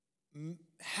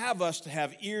have us to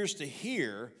have ears to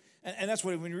hear. And that's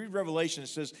what, when you read Revelation, it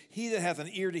says, he that hath an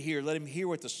ear to hear, let him hear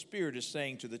what the Spirit is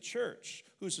saying to the church.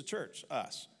 Who's the church?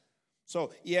 Us.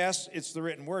 So, yes, it's the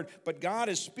written word, but God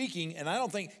is speaking, and I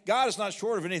don't think, God is not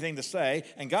short of anything to say,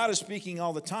 and God is speaking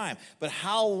all the time. But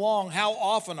how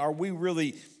often are we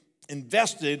really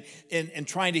invested in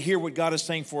trying to hear what God is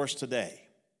saying for us today?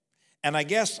 And I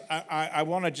guess I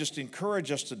want to just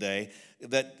encourage us today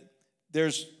that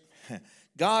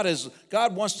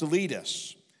God wants to lead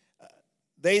us.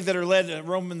 They that are led,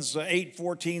 Romans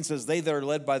 8:14 says, they that are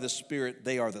led by the Spirit,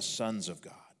 they are the sons of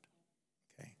God.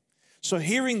 Okay? So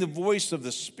hearing the voice of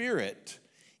the Spirit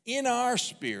in our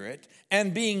spirit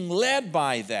and being led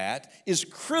by that is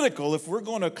critical if we're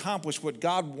going to accomplish what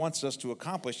God wants us to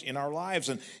accomplish in our lives.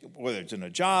 And whether it's in a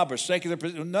job or secular,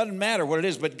 it doesn't matter what it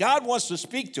is, but God wants to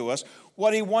speak to us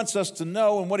what he wants us to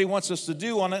know and what he wants us to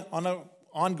do on an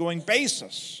ongoing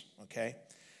basis. Okay?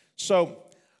 So,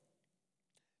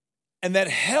 and that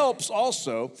helps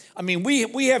also. I mean,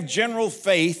 we have general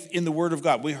faith in the Word of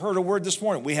God. We heard a word this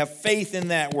morning. We have faith in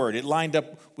that word. It lined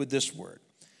up with this word.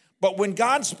 But when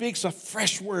God speaks a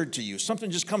fresh word to you, something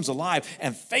just comes alive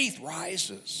and faith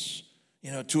rises,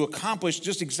 to accomplish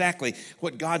just exactly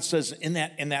what God says in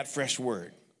that fresh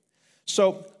word.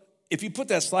 So if you put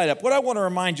that slide up, what I want to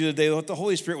remind you today, what the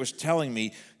Holy Spirit was telling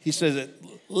me, he says,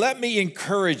 let me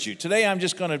encourage you. Today I'm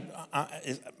just going to,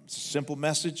 it's a simple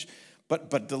message,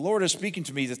 but the Lord is speaking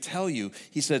to me to tell you,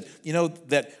 he said,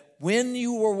 that when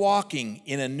you are walking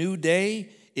in a new day,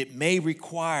 it may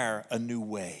require a new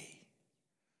way.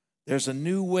 There's a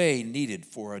new way needed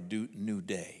for a new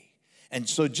day. And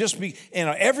so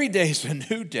every day is a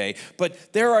new day,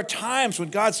 but there are times when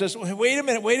God says, wait a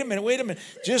minute.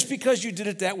 Just because you did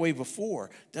it that way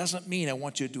before doesn't mean I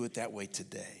want you to do it that way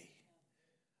today.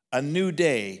 A new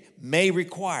day may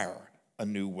require a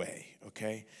new way,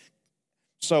 okay?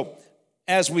 So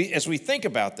as we think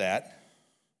about that,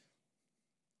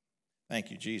 thank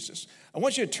you, Jesus. I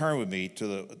want you to turn with me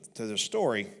to the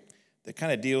story that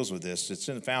kind of deals with this. It's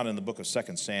found in the book of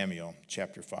 2 Samuel,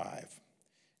 chapter 5.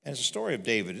 And it's a story of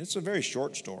David. It's a very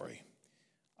short story.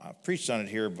 I preached on it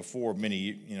here before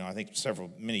many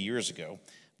years ago.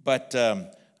 But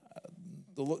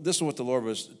this is what the Lord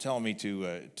was telling me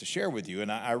to share with you.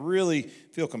 And I really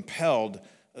feel compelled.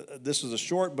 This is a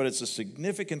short, but it's a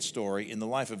significant story in the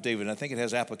life of David. And I think it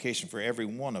has application for every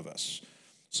one of us.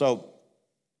 So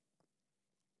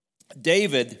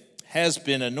David has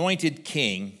been anointed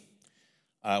king.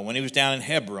 When he was down in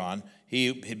Hebron, he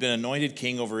had been anointed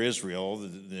king over Israel.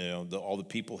 All the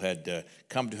people had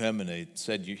come to him and they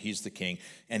said, he's the king.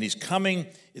 And he's coming,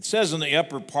 it says in the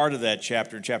upper part of that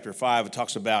chapter, in chapter 5, it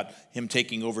talks about him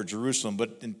taking over Jerusalem.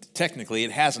 But technically,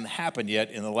 it hasn't happened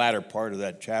yet in the latter part of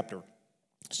that chapter.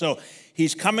 So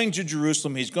he's coming to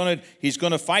Jerusalem. He's going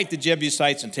to fight the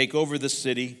Jebusites and take over the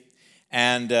city.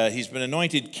 And he's been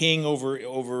anointed king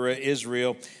over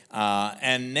Israel.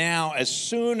 And now, as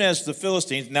soon as the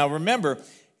Philistines, now remember,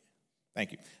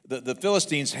 thank you, the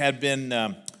Philistines had been,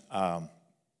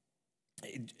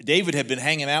 David had been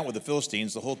hanging out with the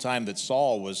Philistines the whole time that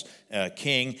Saul was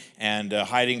king and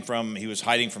he was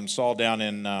hiding from Saul down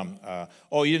in,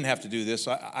 you didn't have to do this,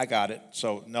 I got it.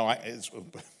 So, no,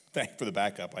 thank you for the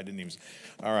backup. I didn't even,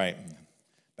 all right,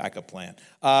 backup plan.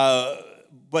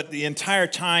 But the entire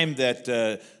time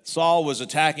that Saul was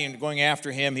attacking and going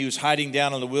after him, he was hiding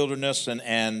down in the wilderness,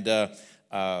 and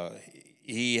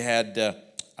he had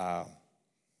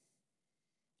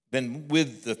been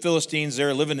with the Philistines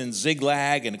there, living in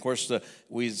Ziklag. And of course,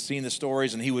 we've seen the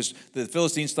stories, and the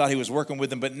Philistines thought he was working with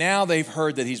them. But now they've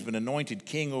heard that he's been anointed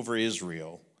king over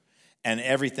Israel, and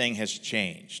everything has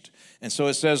changed. And so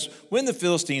it says, when the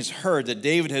Philistines heard that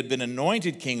David had been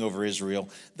anointed king over Israel,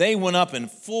 they went up in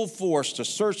full force to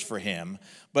search for him.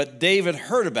 But David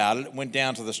heard about it and went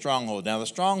down to the stronghold. Now, the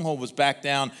stronghold was back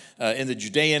down in the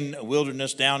Judean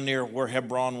wilderness, down near where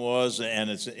Hebron was, and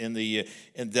it's in the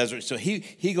desert. So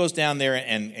he goes down there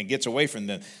and gets away from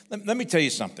them. Let me tell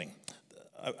you something.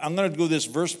 I'm going to go this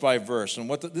verse by verse, and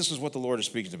this is what the Lord is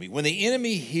speaking to me. When the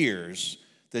enemy hears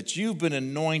that you've been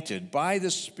anointed by the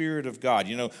Spirit of God.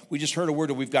 We just heard a word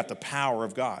that we've got the power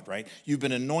of God, right? You've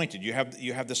been anointed. You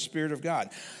have the Spirit of God.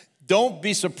 Don't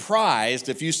be surprised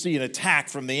if you see an attack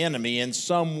from the enemy in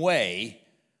some way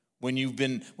when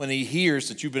he hears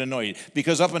that you've been anointed.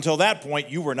 Because up until that point,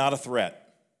 you were not a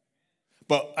threat.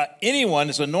 But anyone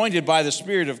that's anointed by the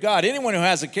Spirit of God, anyone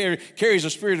who carries the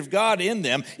Spirit of God in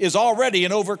them is already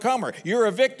an overcomer. You're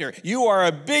a victor. You are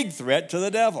a big threat to the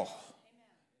devil.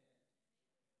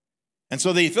 And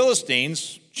so the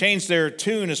Philistines change their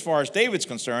tune as far as David's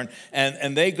concerned,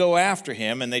 and they go after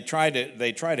him, and they try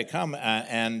to come,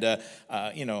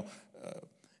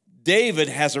 David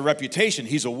has a reputation.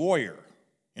 He's a warrior.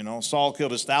 Saul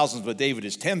killed his thousands, but David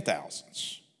his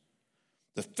 10,000s.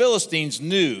 The Philistines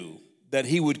knew that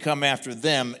he would come after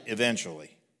them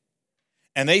eventually.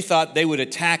 And they thought they would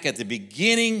attack at the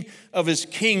beginning of his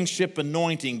kingship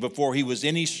anointing before he was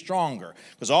any stronger.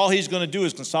 Because all he's going to do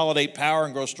is consolidate power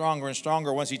and grow stronger and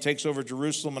stronger once he takes over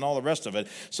Jerusalem and all the rest of it.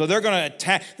 So they're going to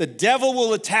attack. The devil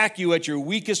will attack you at your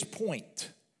weakest point.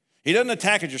 He doesn't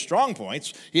attack at your strong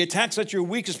points. He attacks at your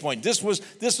weakest point. This was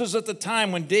at the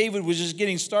time when David was just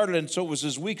getting started, and so it was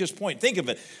his weakest point. Think of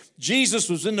it. Jesus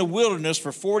was in the wilderness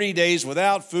for 40 days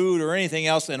without food or anything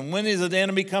else, and when does the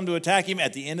enemy come to attack him?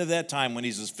 At the end of that time, when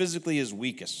he's physically his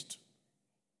weakest.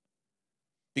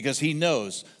 Because he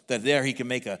knows that there he can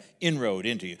make an inroad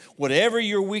into you. Whatever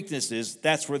your weakness is,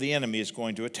 that's where the enemy is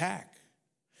going to attack.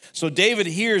 So David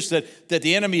hears that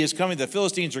the enemy is coming, the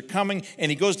Philistines are coming, and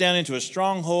he goes down into a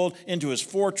stronghold, into his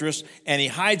fortress, and he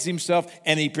hides himself,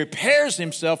 and he prepares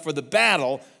himself for the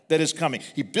battle that is coming.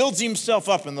 He builds himself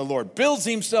up in the Lord, builds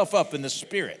himself up in the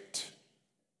Spirit.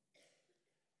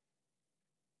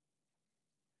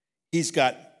 He's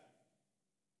got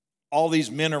all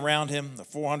these men around him, the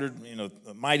 400,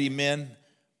 the mighty men,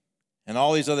 and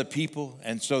all these other people,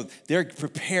 and so they're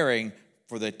preparing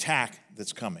for the attack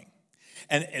that's coming.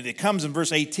 And it comes in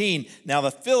verse 18. Now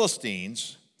the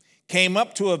Philistines came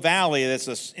up to a valley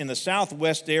that's in the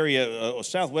southwest area,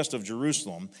 southwest of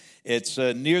Jerusalem. It's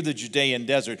near the Judean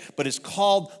desert, but it's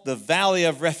called the Valley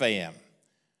of Rephaim.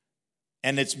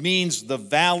 And it means the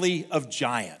Valley of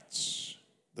Giants.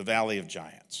 The Valley of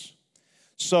Giants.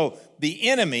 So the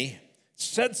enemy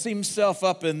sets himself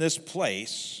up in this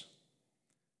place.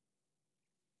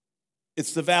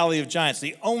 It's the Valley of Giants.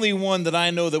 The only one that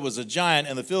I know that was a giant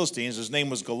in the Philistines, his name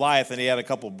was Goliath, and he had a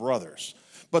couple brothers.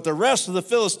 But the rest of the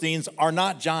Philistines are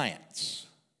not giants.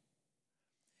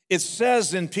 It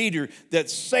says in Peter that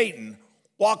Satan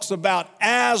walks about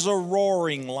as a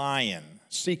roaring lion,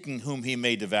 seeking whom he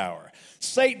may devour.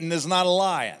 Satan is not a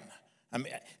lion.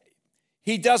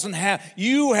 He doesn't have,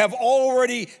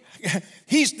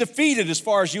 he's defeated as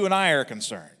far as you and I are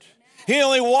concerned. He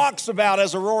only walks about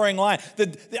as a roaring lion.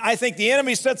 I think the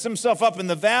enemy sets himself up in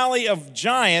the Valley of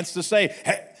Giants to say,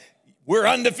 hey, we're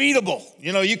undefeatable.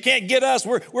 You can't get us.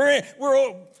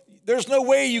 There's no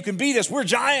way you can beat us. We're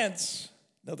giants.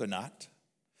 No, they're not.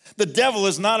 The devil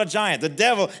is not a giant. The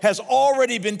devil has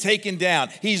already been taken down.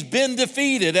 He's been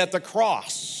defeated at the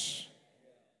cross.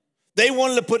 They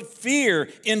wanted to put fear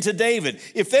into David.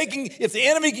 If the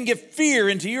enemy can get fear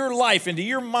into your life, into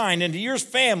your mind, into your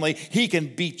family, he can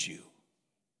beat you.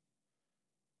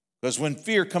 Because when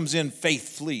fear comes in,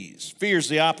 faith flees. Fear is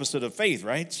the opposite of faith,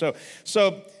 right? So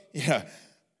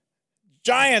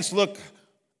giants look,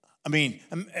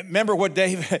 remember what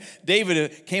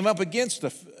David came up against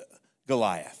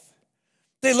Goliath.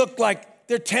 They look like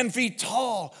they're 10 feet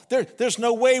tall. There's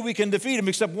no way we can defeat them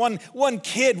except one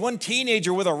kid, one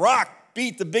teenager with a rock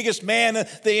beat the biggest man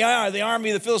the army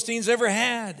of the Philistines ever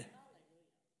had.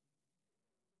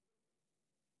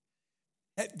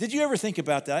 Did you ever think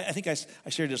about that? I think I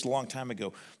shared this a long time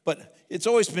ago, but it's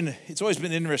always been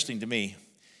interesting to me.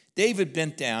 David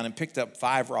bent down and picked up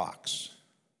 5 rocks,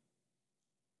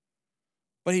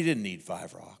 but he didn't need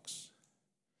 5 rocks.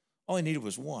 All he needed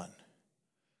was one,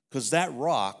 because that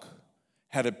rock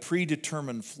had a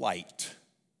predetermined flight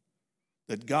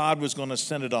that God was going to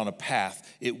send it on a path.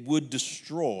 It would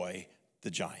destroy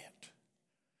the giant.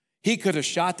 He could have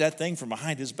shot that thing from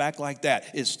behind his back like that.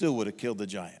 It still would have killed the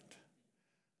giant.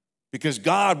 Because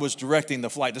God was directing the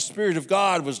flight. The Spirit of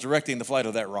God was directing the flight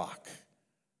of that rock.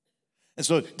 And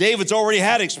so David's already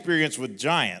had experience with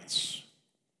giants.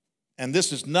 And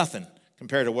this is nothing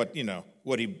compared to what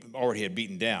he already had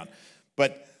beaten down.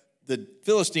 But the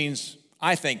Philistines,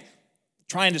 I think,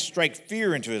 trying to strike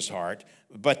fear into his heart,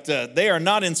 but they are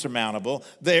not insurmountable.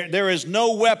 There is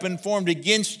no weapon formed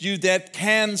against you that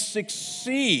can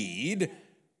succeed.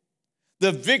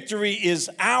 The victory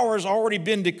is ours, already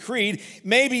been decreed.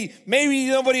 Maybe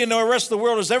nobody in the rest of the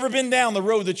world has ever been down the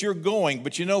road that you're going,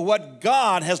 but you know what?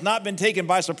 God has not been taken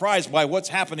by surprise by what's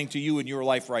happening to you in your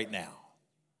life right now.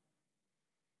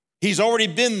 He's already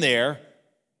been there.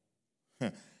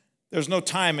 There's no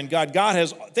time in God.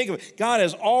 Think of it. God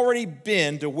has already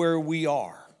been to where we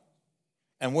are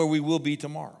and where we will be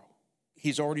tomorrow.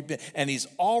 He's already been, and he's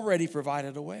already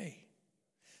provided a way.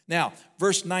 Now,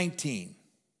 verse 19.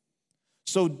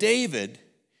 So David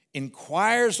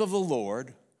inquires of the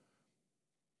Lord.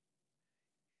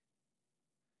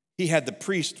 He had the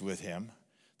priest with him.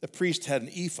 The priest had an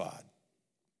ephod.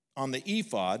 on the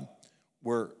ephod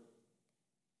were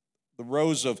the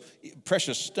rows of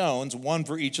precious stones, one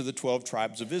for each of the 12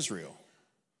 tribes of Israel.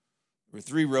 There were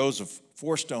 3 rows of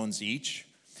 4 stones each.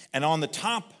 And on the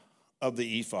top of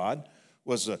the ephod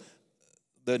was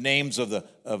the names of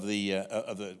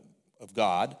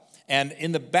God. And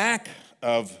in the back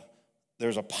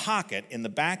there's a pocket in the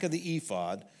back of the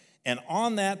ephod, and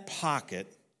on that pocket,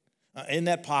 in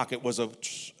that pocket was a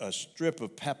strip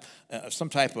of some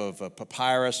type of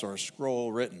papyrus or a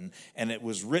scroll written, and it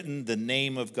was written the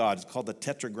name of God. It's called the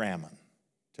tetragrammaton.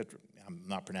 I'm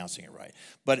not pronouncing it right,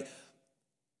 but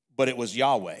it was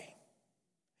Yahweh.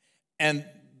 And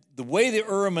the way the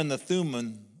Urim and the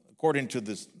Thummim, according to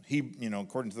this,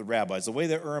 according to the rabbis, the way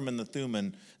the Urim and the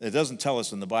Thummim, it doesn't tell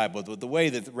us in the Bible, but the way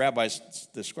that the rabbis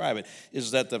describe it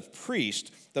is that the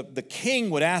priest, the king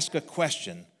would ask a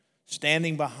question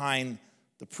standing behind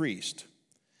the priest.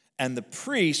 And the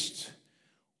priest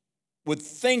would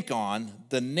think on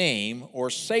the name or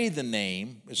say the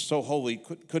name. It's so holy,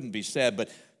 couldn't be said, but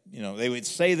they would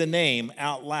say the name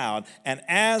out loud. And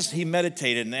as he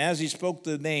meditated and as he spoke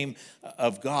the name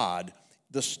of God,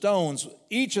 the stones,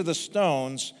 each of the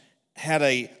stones had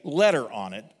a letter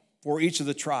on it for each of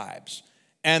the tribes.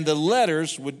 And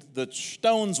the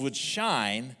stones would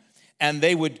shine, and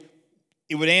it would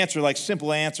answer like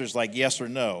simple answers like yes or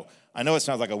no. I know it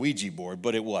sounds like a Ouija board,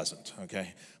 but it wasn't,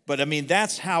 okay? But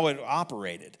that's how it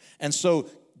operated. And so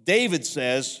David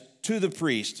says to the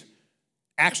priest,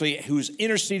 actually who's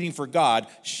interceding for God,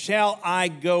 shall I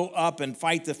go up and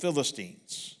fight the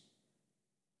Philistines?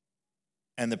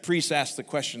 And the priest asks the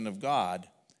question of God,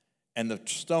 and the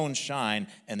stones shine,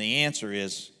 and the answer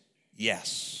is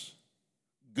yes,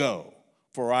 go,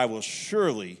 for I will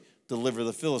surely deliver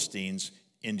the Philistines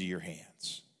into your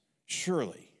hands.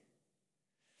 Surely.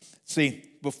 See,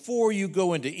 before you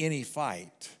go into any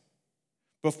fight,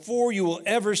 before you will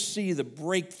ever see the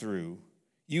breakthrough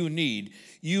you need,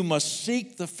 you must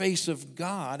seek the face of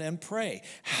God and pray.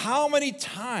 How many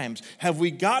times have we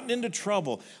gotten into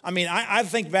trouble? I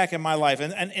think back in my life,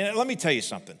 and let me tell you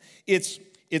something. Is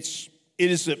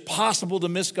it possible to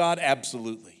miss God?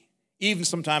 Absolutely. Even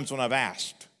sometimes when I've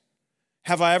asked.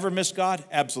 Have I ever missed God?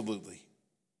 Absolutely.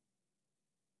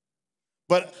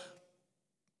 But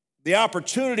the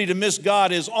opportunity to miss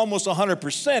God is almost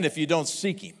 100% if you don't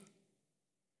seek Him.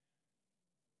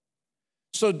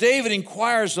 So David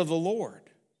inquires of the Lord.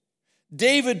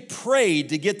 David prayed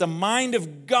to get the mind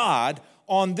of God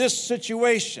on this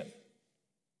situation.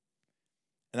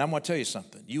 And I'm going to tell you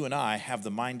something. You and I have the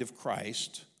mind of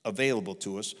Christ available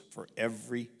to us for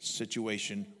every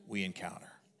situation we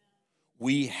encounter.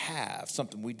 We have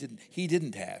something he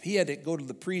didn't have. He had to go to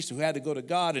the priest who had to go to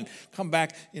God and come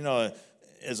back,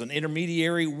 as an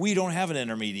intermediary. We don't have an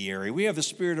intermediary. We have the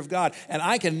Spirit of God. And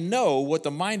I can know what the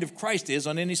mind of Christ is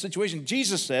on any situation.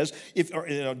 Jesus says,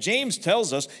 James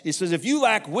tells us, he says, if you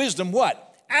lack wisdom,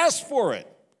 what? Ask for it.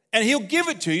 And He'll give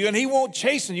it to you, and He won't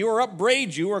chasten you or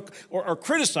upbraid you or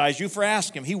criticize you for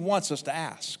asking Him. He wants us to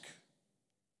ask.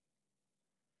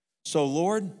 So,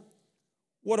 Lord,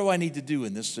 what do I need to do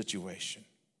in this situation?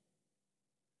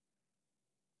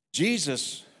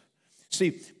 Jesus,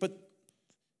 but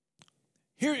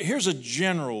here's a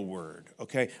general word,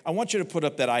 okay? I want you to put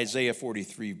up that Isaiah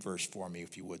 43 verse for me,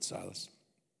 if you would, Silas.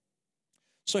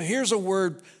 So here's a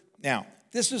word. Now,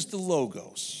 this is the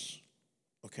Logos,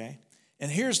 okay?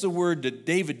 And here's the word that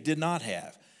David did not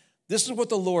have. This is what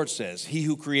the Lord says. He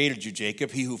who created you, Jacob,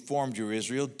 He who formed you,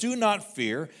 Israel, do not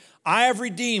fear. I have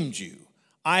redeemed you.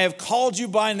 I have called you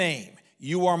by name.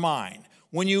 You are mine.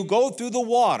 When you go through the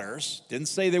waters, didn't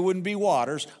say there wouldn't be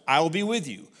waters, I will be with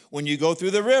you. When you go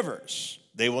through the rivers,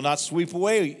 they will not sweep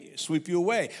you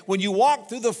away. When you walk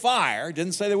through the fire,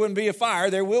 didn't say there wouldn't be a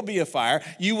fire, there will be a fire.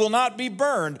 You will not be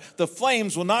burned. The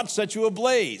flames will not set you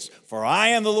ablaze. For I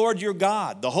am the Lord your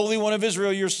God, the Holy One of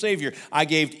Israel, your Savior. I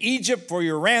gave Egypt for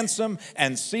your ransom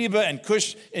and Seba and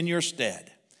Cush in your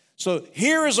stead. So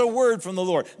here is a word from the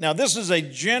Lord. Now, this is a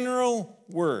general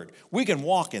word. We can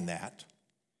walk in that.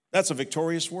 That's a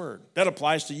victorious word. That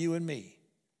applies to you and me.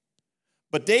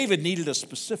 But David needed a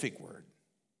specific word.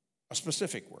 A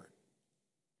specific word.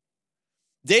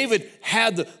 David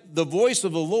had the voice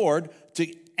of the Lord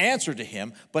to answer to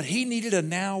him, but he needed a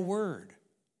now word.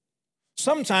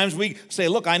 Sometimes we say,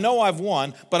 look, I know I've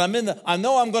won, but I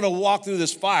know I'm going to walk through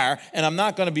this fire and I'm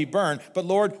not going to be burned. But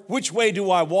Lord, which way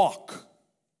do I walk?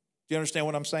 Do you understand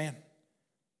what I'm saying?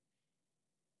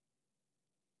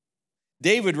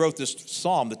 David wrote this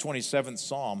psalm, the 27th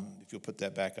psalm, if you'll put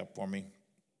that back up for me.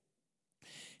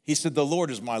 He said, the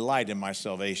Lord is my light and my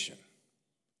salvation.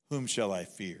 Whom shall I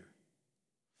fear?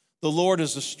 The Lord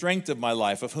is the strength of my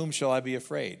life. Of whom shall I be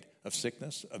afraid? of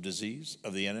sickness, of disease,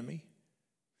 of the enemy.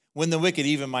 When the wicked,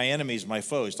 even my enemies, my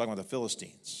foes, talking about the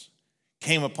Philistines,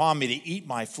 came upon me to eat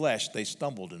my flesh, they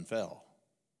stumbled and fell.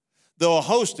 Though a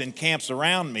host encamps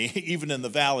around me, even in the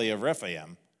valley of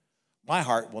Rephaim, my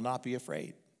heart will not be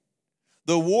afraid.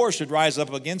 Though war should rise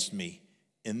up against me,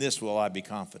 in this will I be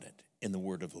confident, in the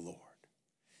word of the Lord.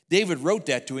 David wrote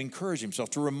that to encourage himself,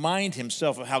 to remind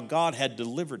himself of how God had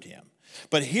delivered him.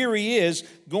 But here he is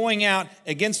going out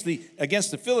against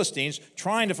the Philistines,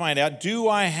 trying to find out, do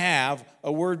I have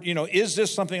a word, is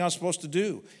this something I'm supposed to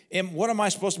do? And what am I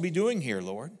supposed to be doing here,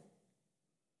 Lord?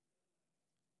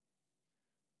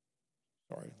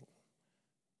 Sorry.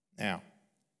 Now,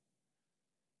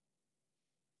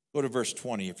 go to verse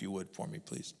 20, if you would, for me,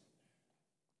 please.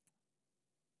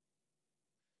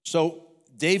 So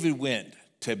David went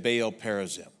to Baal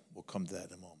Perazim. We'll come to that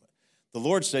in a moment. The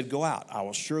Lord said, go out. I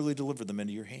will surely deliver them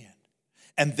into your hand.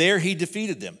 And there he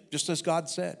defeated them, just as God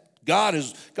said.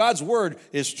 God's word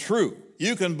is true.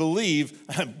 You can believe,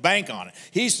 bank on it.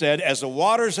 He said, as the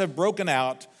waters have broken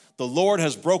out, the Lord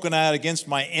has broken out against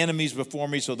my enemies before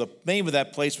me. So the name of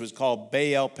that place was called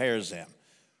Baal Perazim.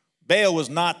 Baal was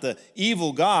not the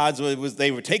evil gods.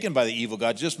 They were taken by the evil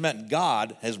gods. It just meant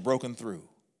God has broken through.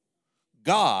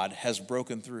 God has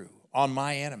broken through on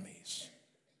my enemies.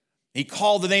 He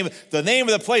called the name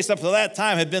of the place up to that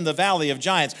time had been the Valley of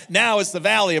Giants. Now it's the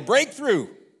Valley of Breakthrough.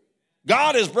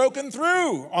 God has broken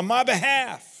through on my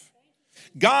behalf.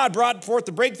 God brought forth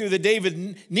the breakthrough that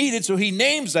David needed, so he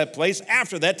names that place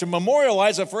after that to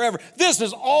memorialize it forever. This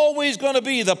is always going to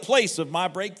be the place of my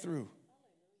breakthrough.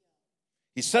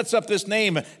 He sets up this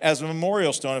name as a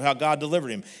memorial stone of how God delivered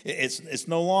him. It's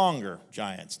no longer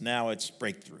giants. Now it's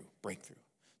breakthrough.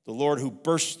 The Lord who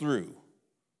bursts through.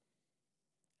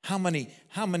 How many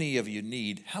of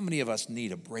us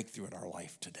need a breakthrough in our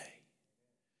life today?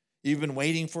 You've been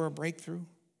waiting for a breakthrough?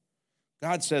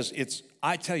 God says,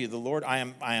 I tell you, the Lord, I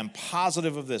am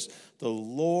positive of this. The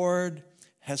Lord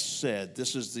has said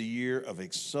this is the year of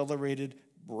accelerated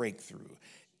breakthrough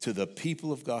to the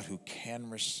people of God who can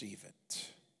receive it.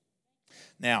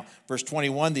 Now, verse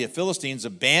 21, the Philistines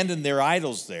abandoned their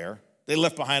idols there. They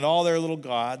left behind all their little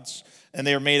gods, and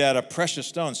they were made out of precious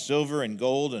stones, silver and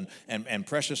gold and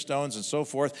precious stones and so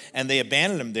forth, and they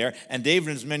abandoned them there, and David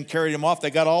and his men carried them off. They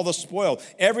got all the spoil.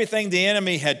 Everything the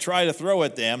enemy had tried to throw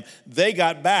at them, they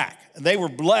got back. They were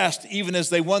blessed even as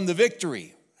they won the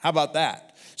victory. How about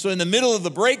that? So in the middle of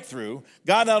the breakthrough,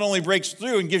 God not only breaks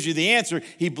through and gives you the answer,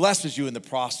 he blesses you in the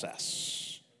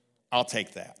process. I'll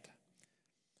take that.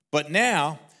 But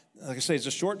now, like I say, it's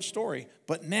a short story,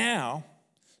 but now,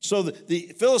 so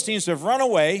the Philistines have run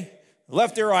away,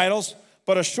 left their idols,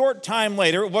 but a short time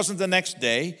later, it wasn't the next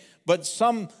day, but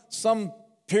some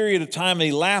period of time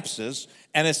elapses,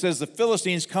 and it says the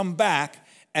Philistines come back,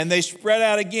 and they spread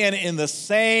out again in the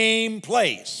same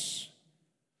place.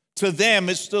 To them,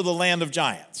 it's still the land of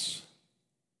giants.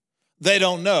 They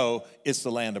don't know it's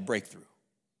the land of breakthrough.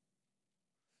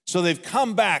 So they've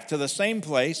come back to the same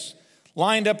place,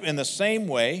 lined up in the same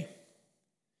way,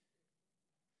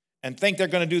 and think they're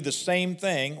going to do the same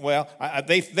thing. Well,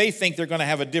 they think they're going to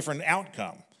have a different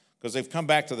outcome because they've come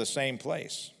back to the same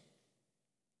place.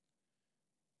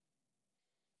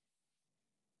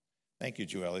 Thank you,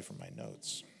 Joelle, for my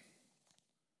notes.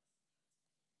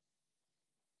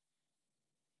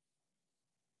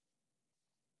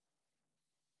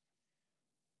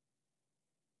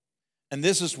 And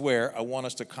this is where I want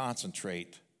us to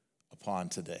concentrate upon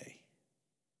today.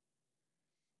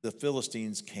 The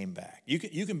Philistines came back.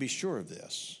 You can be sure of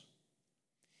this.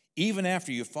 Even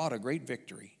after you've fought a great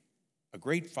victory, a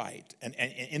great fight, and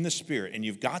in the spirit, and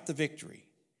you've got the victory,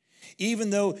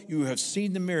 even though you have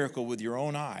seen the miracle with your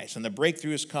own eyes and the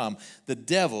breakthrough has come, the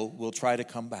devil will try to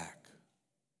come back.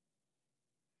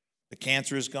 The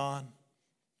cancer is gone,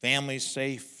 family's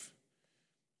safe,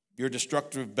 your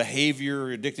destructive behavior,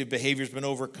 your addictive behavior has been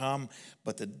overcome,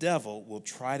 but the devil will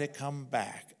try to come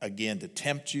back again to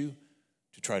tempt you,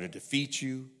 to try to defeat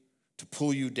you, to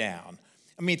pull you down.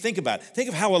 I mean, think about it. Think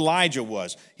of how Elijah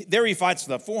was. There he fights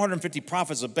the 450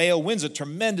 prophets of Baal, wins a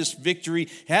tremendous victory,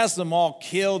 has them all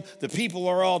killed. The people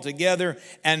are all together,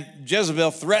 and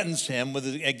Jezebel threatens him with,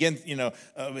 again,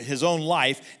 his own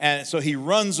life. And so he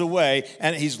runs away,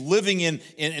 and he's living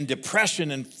in depression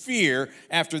and fear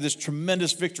after this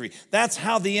tremendous victory. That's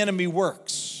how the enemy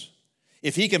works.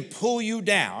 If he can pull you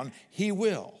down, he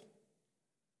will.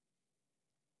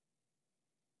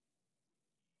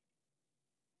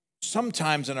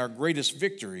 Sometimes in our greatest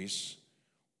victories,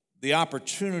 the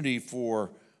opportunity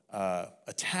for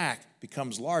attack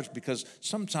becomes large because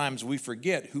sometimes we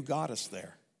forget who got us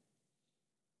there.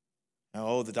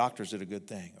 Oh, the doctors did a good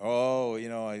thing. Oh,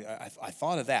 I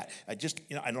thought of that. I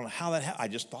don't know how that happened. I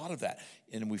just thought of that.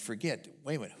 And we forget,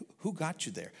 wait a minute, who got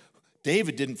you there?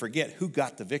 David didn't forget who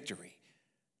got the victory.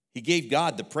 He gave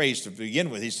God the praise to begin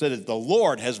with. He said, the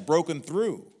Lord has broken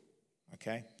through.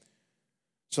 Okay?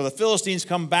 So the Philistines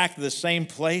come back to the same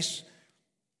place.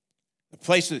 The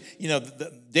place of,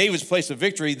 David's place of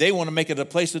victory, they want to make it a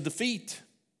place of defeat.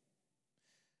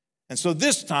 And so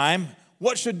this time,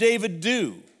 what should David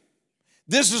do?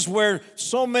 This is where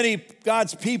so many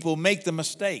God's people make the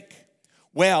mistake.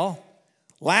 Well,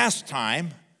 last time,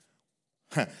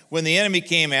 when the enemy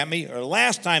came at me, or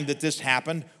last time that this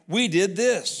happened, we did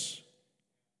this.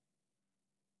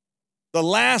 The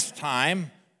last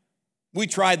time, we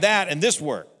tried that and this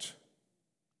worked.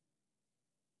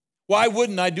 Why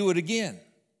wouldn't I do it again?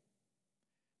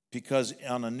 Because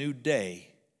on a new day,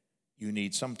 you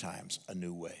need sometimes a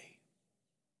new way.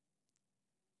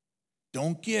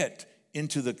 Don't get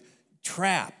into the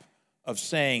trap of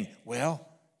saying, well,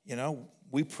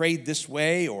 we prayed this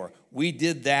way, or we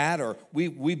did that, or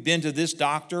we've been to this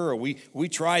doctor, or we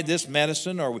tried this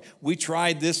medicine, or we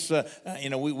tried this,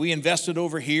 we invested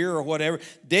over here or whatever.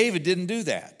 David didn't do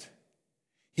that.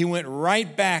 He went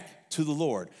right back to the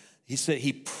Lord. He said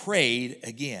he prayed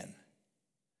again.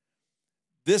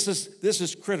 This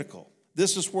is critical.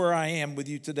 This is where I am with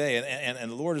you today, and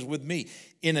the Lord is with me.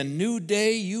 In a new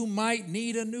day, you might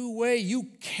need a new way. You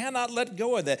cannot let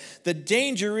go of that. The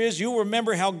danger is you'll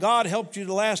remember how God helped you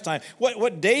the last time.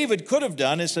 What David could have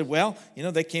done is said, well,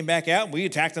 they came back out, and we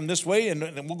attacked them this way, and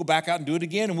we'll go back out and do it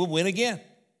again, and we'll win again.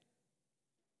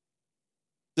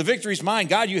 The victory's mine.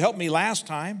 God, you helped me last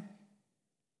time.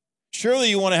 Surely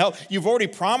you want to help. You've already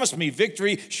promised me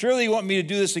victory. Surely you want me to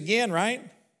do this again, right?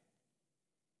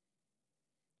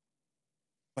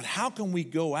 But how can we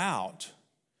go out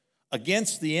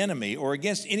against the enemy or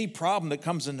against any problem that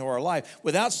comes into our life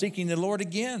without seeking the Lord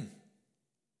again?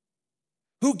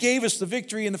 Who gave us the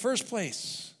victory in the first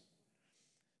place?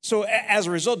 So as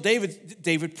a result,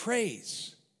 David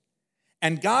prays.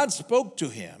 And God spoke to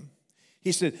him.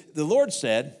 He said, the Lord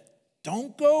said,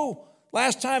 don't go.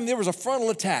 Last time there was a frontal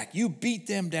attack. You beat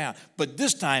them down. But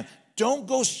this time, don't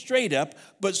go straight up,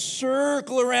 but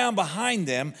circle around behind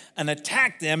them and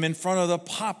attack them in front of the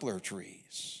poplar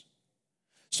trees.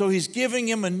 So he's giving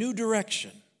him a new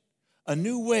direction, a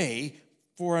new way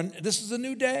this is a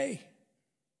new day.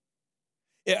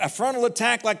 A frontal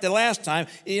attack like the last time,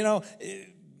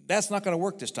 that's not going to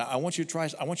work this time. I want you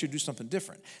to do something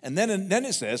different. And then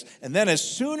it says, and then as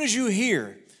soon as you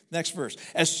hear, next verse,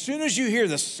 as soon as you hear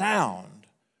the sound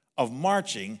of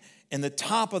marching in the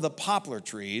top of the poplar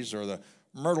trees or the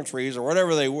myrtle trees or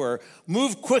whatever they were,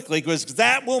 move quickly, because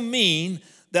that will mean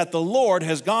that the Lord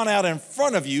has gone out in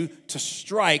front of you to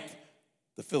strike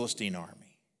the Philistine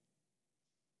army.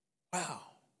 Wow.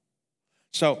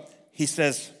 So he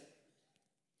says,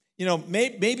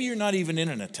 maybe you're not even in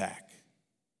an attack.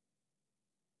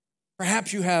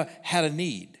 Perhaps you have had a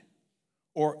need,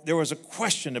 or there was a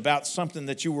question about something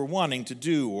that you were wanting to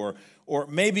do, or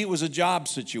maybe it was a job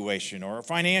situation or a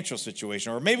financial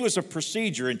situation, or maybe it was a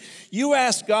procedure, and you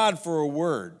asked God for a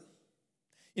word.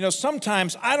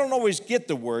 Sometimes I don't always get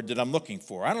the word that I'm looking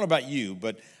for. I don't know about you,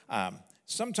 but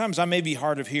sometimes I may be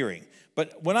hard of hearing.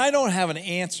 But when I don't have an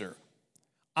answer,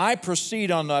 I proceed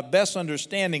on the best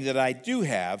understanding that I do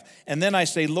have, and then I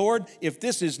say, Lord, if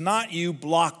this is not you,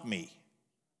 block me.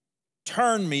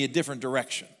 Turn me a different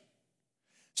direction.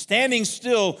 Standing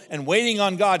still and waiting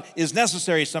on God is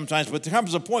necessary sometimes, but there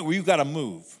comes a point where you've got to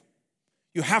move.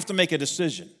 You have to make a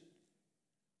decision.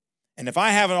 And if I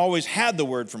haven't always had the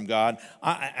word from God,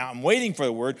 I'm waiting for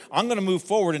the word, I'm going to move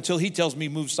forward until he tells me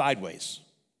move sideways.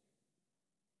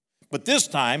 But this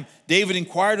time, David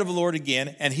inquired of the Lord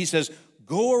again, and he says,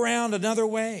 go around another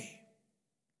way.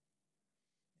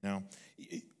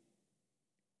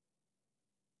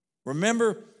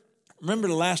 Remember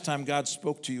the last time God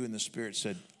spoke to you in the Spirit,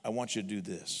 said, I want you to do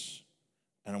this,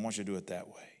 and I want you to do it that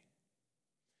way.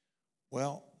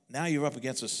 Well, now you're up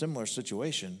against a similar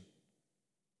situation.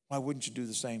 Why wouldn't you do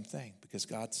the same thing? Because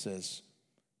God says,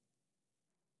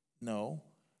 no,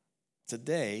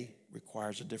 today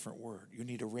requires a different word. You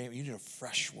need a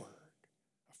fresh word.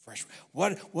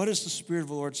 What is the Spirit of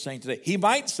the Lord saying today? He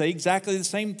might say exactly the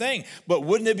same thing, but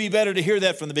wouldn't it be better to hear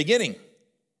that from the beginning?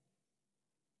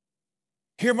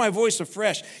 Hear my voice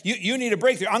afresh. You need a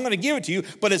breakthrough. I'm going to give it to you,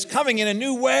 but it's coming in a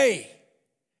new way.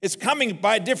 It's coming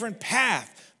by a different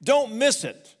path. Don't miss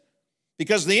it,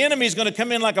 because the enemy is going to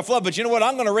come in like a flood. But you know what?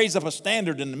 I'm going to raise up a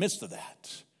standard in the midst of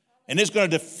that, and it's going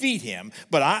to defeat him.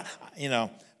 But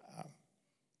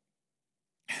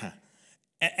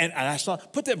And I saw,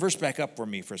 put that verse back up for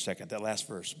me for a second, that last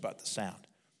verse about the sound.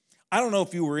 I don't know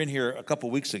if you were in here a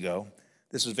couple weeks ago.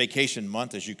 This is vacation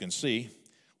month, as you can see.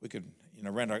 We could,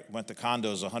 rent the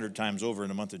condos 100 times over in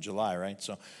the month of July, right?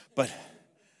 So, but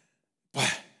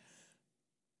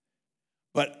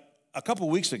a couple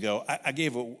weeks ago, I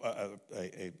gave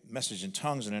a message in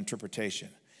tongues and interpretation.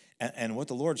 And what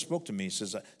the Lord spoke to me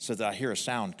says that I hear a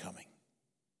sound coming.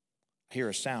 I hear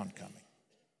a sound coming.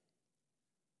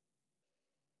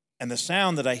 And the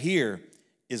sound that I hear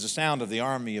is the sound of the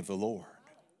army of the Lord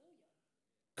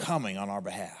coming on our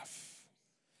behalf.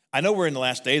 I know we're in the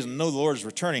last days and I know the Lord is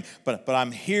returning, but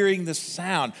I'm hearing the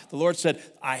sound. The Lord said,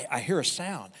 I hear a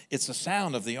sound. It's the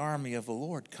sound of the army of the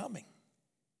Lord coming.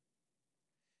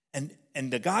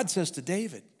 And God says to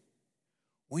David,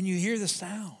 when you hear the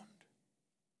sound,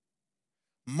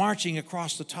 marching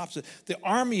across the tops of the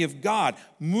army of God,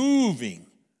 moving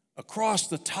across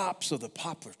the tops of the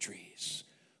poplar trees,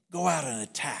 go out and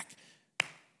attack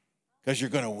because you're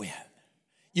going to win.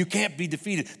 You can't be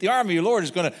defeated. The army of the Lord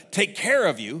is going to take care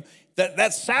of you.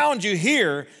 That sound you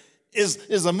hear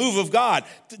is a move of God.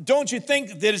 Don't you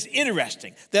think that it's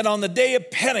interesting that on the day of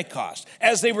Pentecost,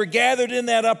 as they were gathered in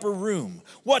that upper room,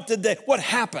 what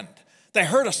happened? They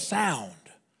heard a sound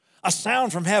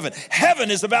from heaven.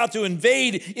 Heaven is about to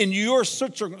invade in your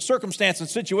circumstance and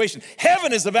situation.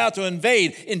 Heaven is about to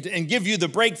invade and give you the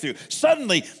breakthrough.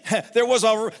 Suddenly, there was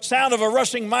a sound of a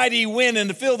rushing mighty wind and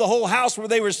to fill the whole house where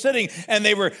they were sitting, and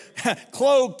they were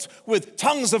cloaked with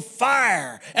tongues of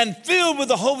fire and filled with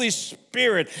the Holy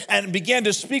Spirit and began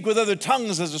to speak with other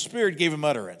tongues as the Spirit gave them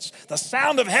utterance. The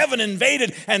sound of heaven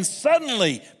invaded, and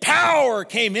suddenly power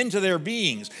came into their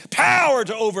beings. Power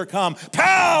to overcome.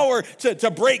 Power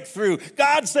to break through.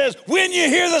 God says, when you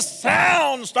hear the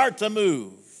sound start to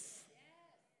move.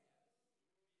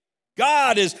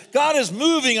 God is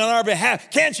moving on our behalf.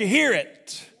 Can't you hear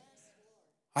it?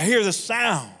 I hear the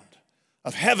sound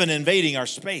of heaven invading our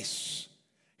space.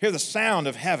 Hear the sound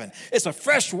of heaven. It's a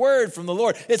fresh word from the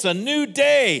Lord. It's a new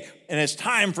day, and it's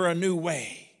time for a new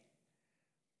way.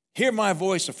 Hear my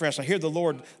voice afresh. I hear the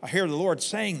Lord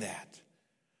saying that.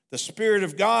 The Spirit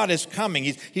of God is coming.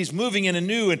 He's moving in a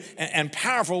new and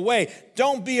powerful way.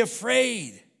 Don't be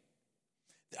afraid.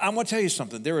 I'm going to tell you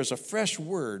something. There is a fresh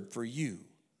word for you.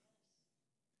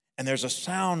 And there's a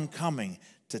sound coming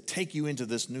to take you into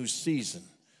this new season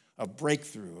of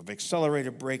breakthrough, of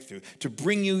accelerated breakthrough, to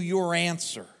bring you your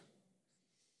answer.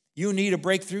 You need a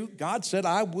breakthrough? God said,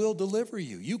 I will deliver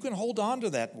you. You can hold on to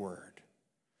that word.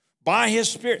 By His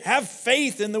Spirit, have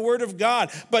faith in the Word of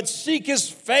God, but seek His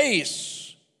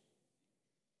face.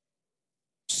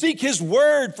 Seek His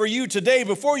word for you today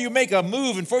before you make a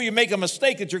move and before you make a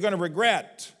mistake that you're going to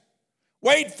regret.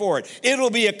 Wait for it.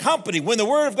 It'll be accompanied. When the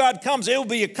word of God comes, it will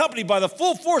be accompanied by the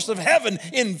full force of heaven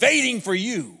invading for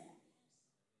you.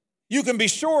 You can be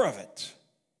sure of it.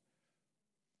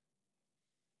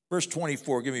 Verse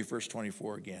 24, give me verse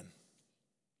 24 again.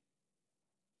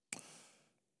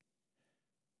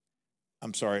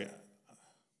 I'm sorry.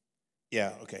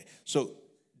 Yeah, okay. So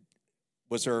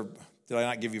did I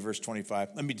not give you verse 25?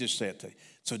 Let me just say it to you.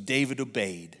 So David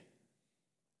obeyed,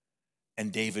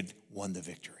 and David won the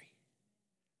victory.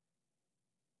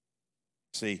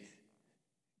 See,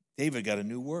 David got a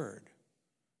new word.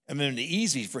 I mean, it's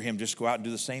easy for him to just go out and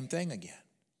do the same thing again.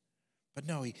 But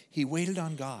no, he waited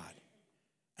on God,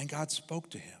 and God spoke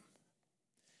to him.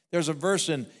 There's a verse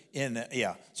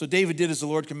so David did as the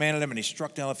Lord commanded him, and he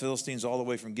struck down the Philistines all the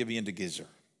way from Gibeon to Gezer.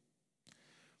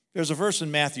 There's a verse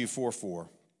in Matthew 4:4.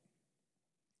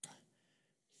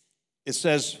 It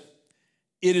says,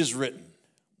 it is written,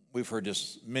 we've heard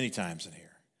this many times in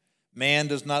here, man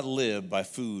does not live by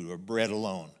food or bread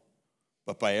alone,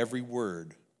 but by every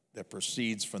word that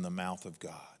proceeds from the mouth of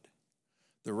God.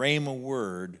 The rhema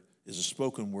word is a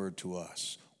spoken word to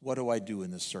us. What do I do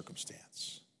in this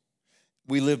circumstance?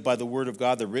 We live by the word of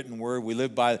God, the written word. We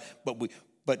live by,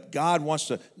 but God wants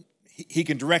to, He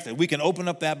can direct it. We can open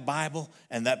up that Bible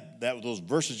and those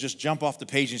verses just jump off the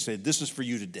page and say, this is for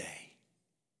you today.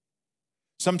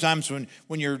 Sometimes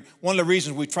when you're, one of the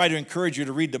reasons we try to encourage you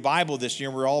to read the Bible this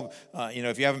year, we're all,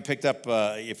 if you haven't picked up,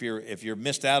 if you're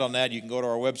missed out on that, you can go to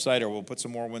our website, or we'll put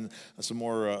some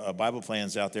more Bible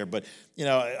plans out there. But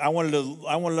I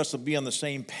wanted us to be on the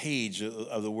same page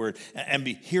of the Word and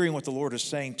be hearing what the Lord is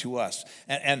saying to us,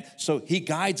 and so He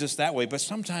guides us that way. But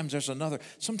sometimes there's an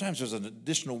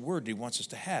additional word He wants us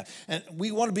to have, and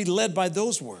we want to be led by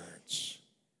those words.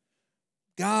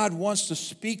 God wants to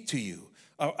speak to you.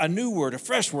 A new word, a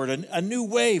fresh word, a new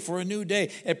way for a new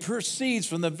day. It proceeds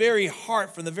from the very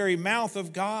heart, from the very mouth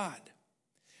of God.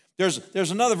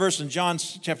 There's another verse in John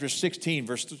chapter 16,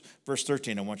 verse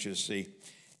 13 I want you to see.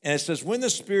 And it says, when the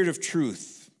Spirit of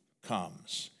truth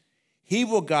comes, he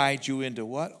will guide you into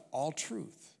what? All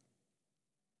truth.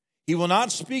 He will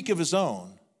not speak of his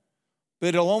own,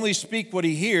 but he'll only speak what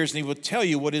he hears, and he will tell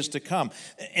you what is to come.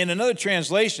 In another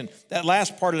translation, that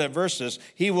last part of that verse says,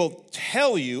 he will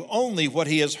tell you only what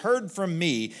he has heard from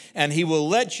me, and he will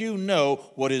let you know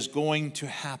what is going to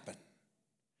happen.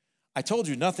 I told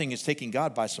you nothing is taking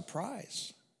God by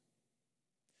surprise.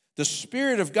 The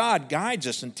Spirit of God guides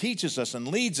us and teaches us and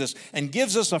leads us and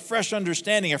gives us a fresh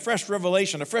understanding, a fresh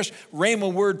revelation, a fresh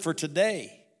rhema word for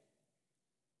today.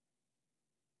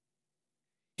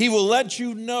 He will let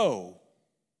you know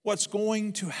what's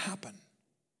going to happen.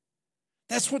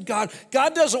 That's what God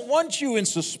doesn't want you in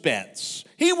suspense.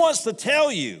 He wants to tell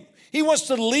you. He wants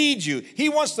to lead you. He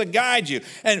wants to guide you.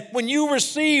 And when you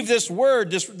receive this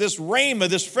word, this rhema,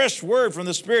 this fresh word from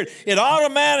the Spirit, it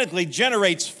automatically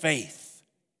generates faith.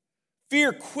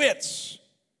 Fear quits.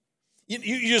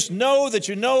 You just know that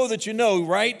you know that you know,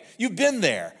 right? You've been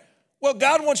there. Well,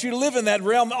 God wants you to live in that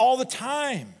realm all the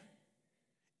time.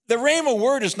 The rhema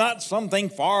word is not something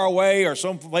far away or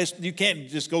some place you can't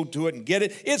just go to it and get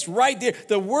it. It's right there.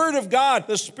 The word of God,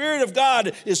 the Spirit of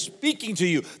God is speaking to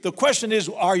you. The question is,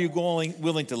 are you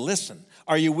willing to listen?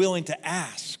 Are you willing to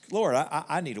ask? Lord,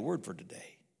 I need a word for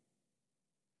today.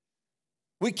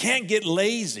 We can't get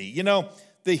lazy. You know,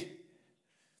 the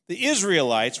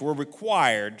Israelites were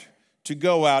required to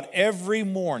go out every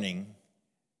morning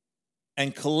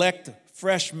and collect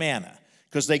fresh manna,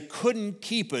 because they couldn't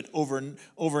keep it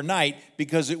overnight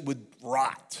because it would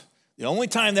rot. The only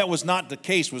time that was not the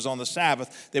case was on the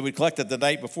Sabbath. They would collect it the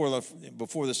night before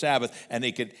the Sabbath, and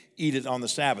they could eat it on the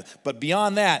Sabbath. But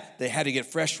beyond that, they had to get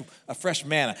a fresh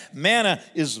manna. Manna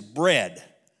is bread.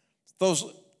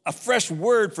 A fresh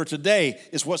word for today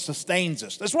is what sustains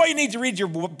us. That's why you need to read your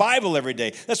Bible every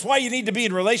day. That's why you need to be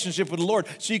in relationship with the Lord,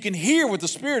 so you can hear what the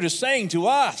Spirit is saying to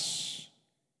us.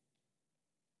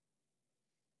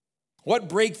 What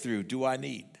breakthrough do I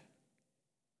need?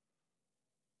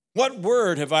 What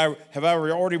word have I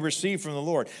already received from the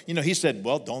Lord? You know, he said,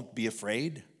 well, don't be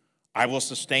afraid. I will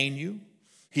sustain you.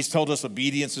 He's told us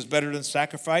obedience is better than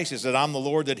sacrifice. He said, I'm the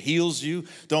Lord that heals you.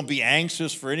 Don't be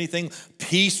anxious for anything.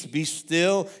 Peace, be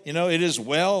still. You know, it is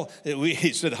well.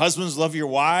 He said, husbands, love your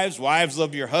wives. Wives,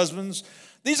 love your husbands.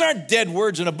 These aren't dead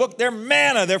words in a book. They're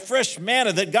manna. They're fresh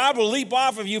manna that God will leap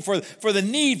off of you for the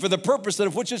need, for the purpose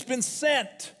of which it's been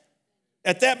sent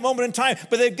at that moment in time.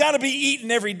 But they've got to be eaten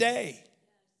every day.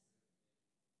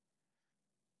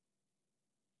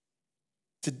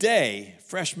 Today,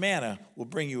 fresh manna will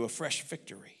bring you a fresh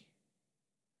victory.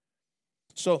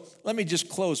 So let me just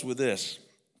close with this.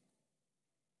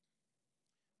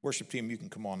 Worship team, you can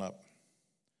come on up.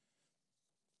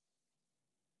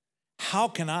 How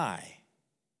can I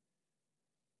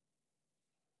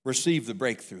receive the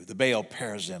breakthrough, the Baal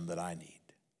Perazim that I need?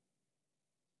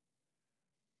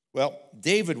 Well,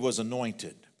 David was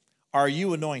anointed. Are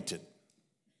you anointed?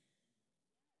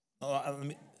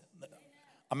 I'm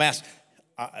asking.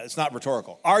 It's not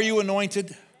rhetorical. Are you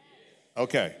anointed?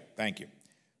 Okay, thank you.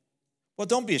 Well,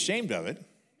 don't be ashamed of it.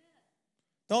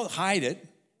 Don't hide it.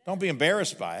 Don't be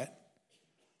embarrassed by it.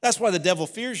 That's why the devil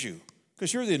fears you,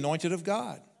 because you're the anointed of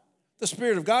God. The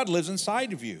Spirit of God lives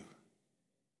inside of you.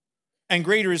 And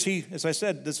greater is he, as I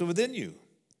said, that's within you.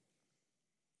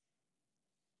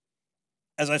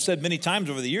 As I've said many times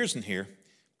over the years in here,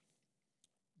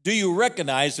 do you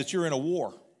recognize that you're in a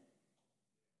war?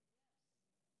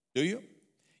 Do you?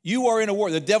 You are in a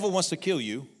war. The devil wants to kill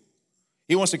you.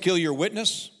 He wants to kill your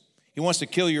witness. He wants to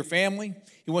kill your family.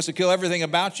 He wants to kill everything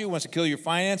about you. He wants to kill your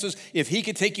finances. If he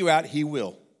could take you out, he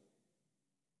will.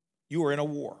 You are in a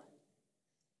war.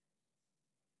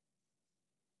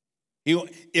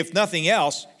 If nothing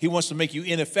else, he wants to make you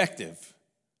ineffective.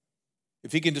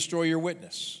 If he can destroy your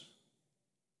witness.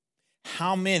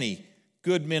 How many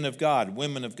good men of God,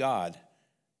 women of God,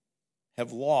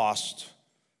 have lost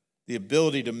the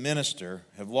ability to minister,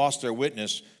 have lost their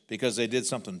witness because they did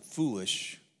something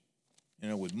foolish,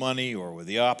 with money or with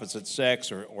the opposite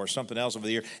sex or something else over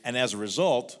the year. And as a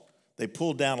result, they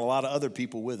pulled down a lot of other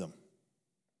people with them.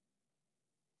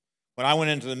 When I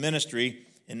went into the ministry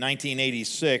in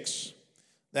 1986,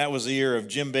 that was the year of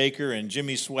Jim Baker and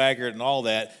Jimmy Swaggart and all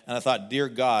that. And I thought, dear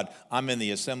God, I'm in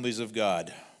the Assemblies of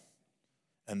God.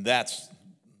 And that's the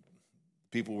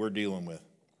people we're dealing with.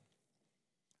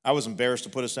 I was embarrassed to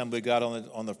put Assembly of God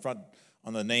on the front,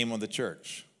 on the name of the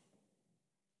church.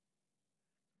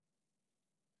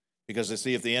 Because they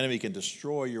see if the enemy can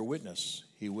destroy your witness,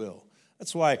 he will.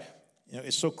 That's why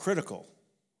it's so critical.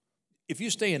 If you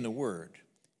stay in the Word,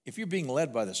 if you're being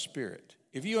led by the Spirit,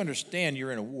 if you understand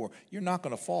you're in a war, you're not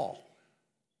going to fall.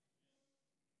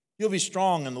 You'll be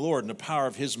strong in the Lord, and the power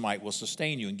of his might will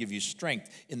sustain you and give you strength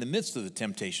in the midst of the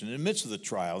temptation, in the midst of the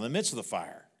trial, in the midst of the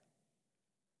fire.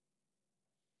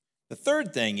 The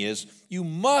third thing is you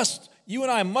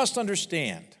and I must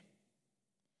understand,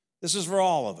 this is for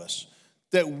all of us,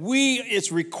 that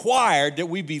it's required that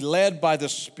we be led by the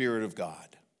Spirit of God.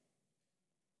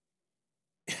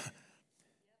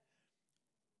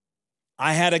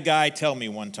 I had a guy tell me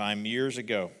one time years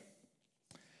ago,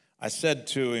 I said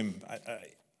to him,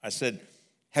 I said,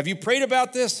 have you prayed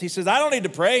about this? He says, I don't need to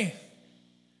pray.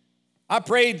 I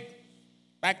prayed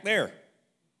back there.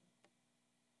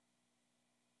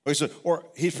 He said,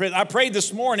 I prayed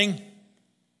this morning.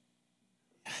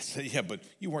 I said, yeah, but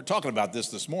you weren't talking about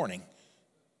this morning.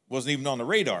 Wasn't even on the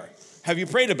radar. Have you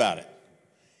prayed about it?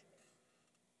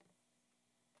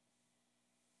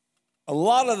 A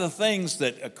lot of the things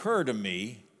that occur to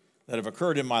me, that have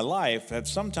occurred in my life, have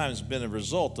sometimes been a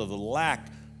result of the lack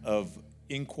of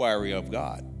inquiry of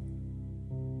God.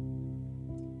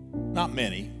 Not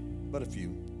many, but a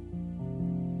few.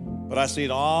 But I see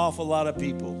an awful lot of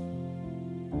people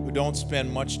who don't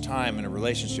spend much time in a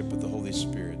relationship with the Holy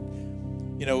Spirit.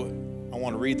 You know, I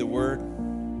want to read the Word.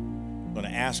 I'm going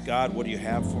to ask God, what do you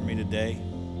have for me today?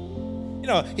 You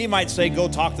know, he might say, go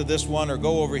talk to this one, or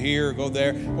go over here, or go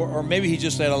there, or maybe he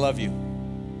just said, I love you.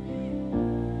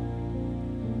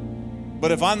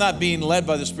 But if I'm not being led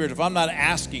by the Spirit, if I'm not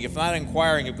asking, if I'm not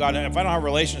inquiring of God, if I don't have a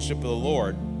relationship with the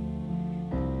Lord,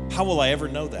 how will I ever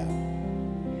know that?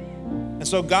 And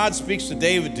so God speaks to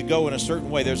David to go in a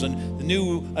certain way. There's a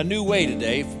new way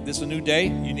today. If this is a new day,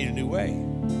 you need a new way.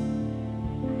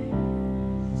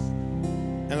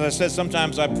 And as I said,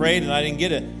 sometimes I prayed and I didn't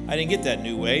get that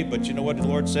new way, but you know what the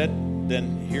Lord said?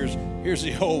 Then here's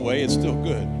the old way, it's still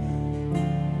good.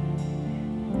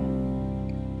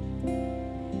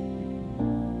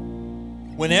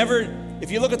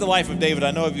 If you look at the life of David,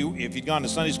 I know if you'd gone to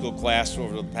Sunday school class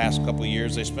over the past couple of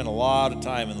years, they spent a lot of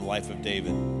time in the life of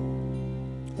David.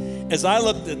 As I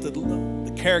looked at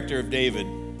the character of David,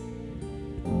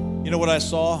 you know what I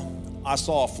saw? I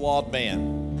saw a flawed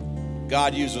man.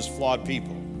 God uses flawed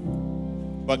people.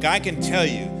 But I can tell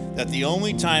you that the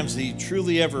only times he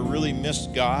truly ever really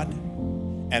missed God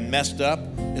and messed up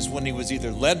is when he was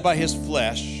either led by his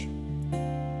flesh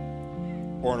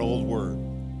or an old word.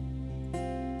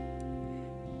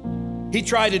 He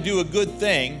tried to do a good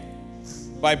thing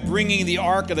by bringing the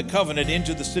Ark of the Covenant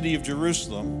into the city of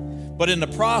Jerusalem, but in the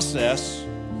process,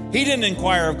 he didn't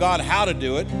inquire of God how to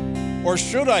do it, or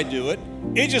should I do it.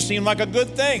 It just seemed like a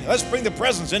good thing. Let's bring the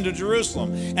presents into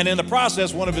Jerusalem. And in the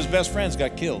process, one of his best friends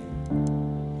got killed.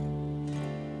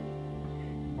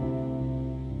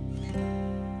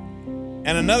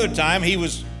 And another time, he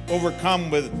was overcome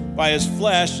by his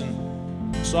flesh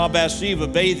and saw Bathsheba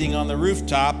bathing on the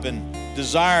rooftop and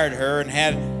desired her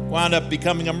and wound up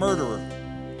becoming a murderer.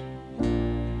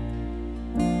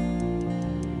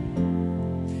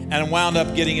 And wound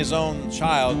up getting his own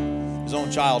child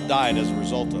died as a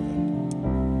result of it.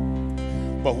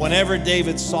 But whenever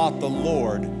David sought the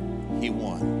Lord, he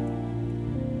won.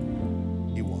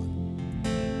 He won.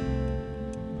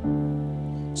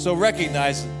 So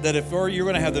recognize that if you're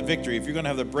going to have the victory, if you're going to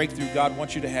have the breakthrough God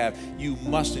wants you to have, you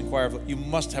must inquire. You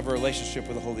must have a relationship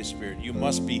with the Holy Spirit. You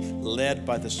must be led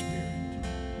by the Spirit.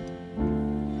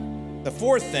 The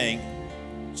fourth thing,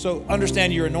 so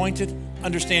understand you're anointed,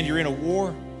 understand you're in a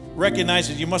war, recognize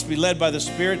that you must be led by the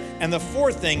Spirit. And the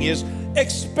fourth thing is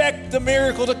expect the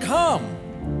miracle to come.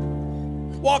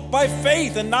 Walk by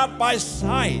faith and not by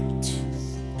sight.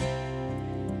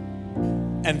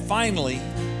 And finally,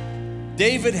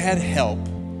 David had help.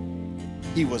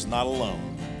 He was not alone.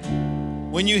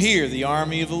 When you hear the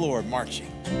army of the Lord marching,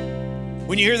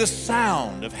 when you hear the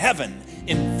sound of heaven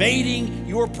invading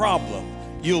your problem,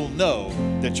 you'll know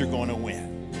that you're going to win.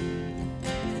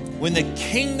 When the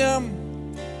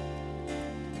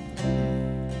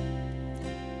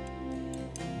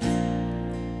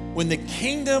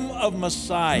kingdom of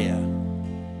Messiah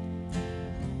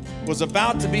was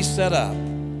about to be set up,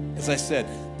 as I said,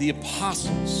 the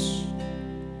apostles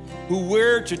who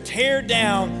were to tear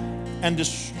down and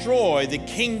destroy the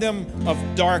kingdom of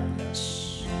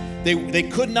darkness, they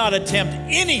could not attempt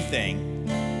anything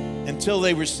until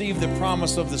they received the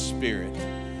promise of the Spirit,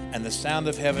 and the sound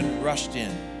of heaven rushed in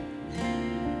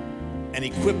and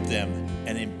equipped them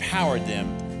and empowered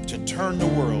them to turn the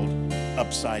world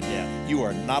upside down. You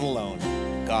are not alone.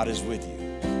 God is with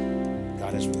you.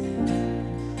 God is with you.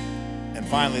 And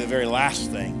finally, the very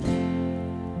last thing,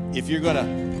 if you're gonna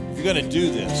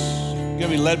do this, You're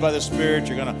going to be led by the Spirit.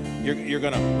 You're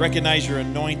going to recognize you're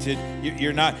anointed.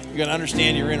 You're going to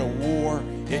understand you're in a war.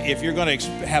 If you're going to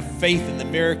have faith in the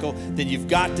miracle, then you've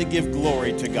got to give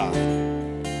glory to God.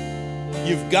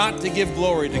 You've got to give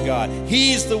glory to God.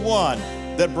 He's the one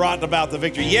that brought about the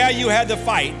victory. Yeah, you had to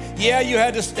fight. Yeah, you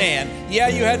had to stand. Yeah,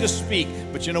 you had to speak.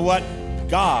 But you know what?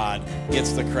 God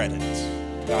gets the credit.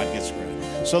 God gets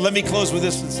credit. So let me close with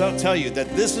this and tell you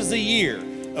that this is the year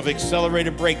of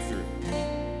accelerated breakthrough.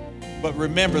 But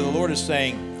remember, the Lord is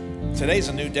saying, today's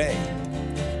a new day.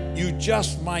 You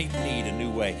just might need a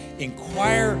new way.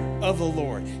 Inquire of the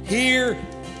Lord. Hear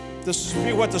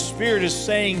what the Spirit is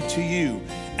saying to you,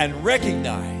 and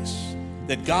recognize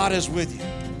that God is with you.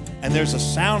 And there's a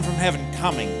sound from heaven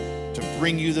coming to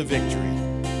bring you the victory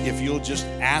if you'll just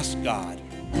ask God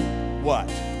what,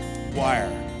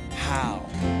 where, how,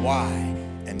 why,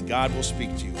 and God will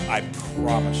speak to you. I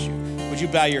promise you. Would you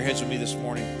bow your heads with me this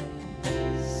morning?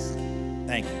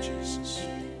 Thank you, Jesus.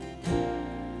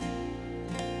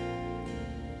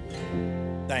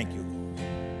 Thank you, Lord.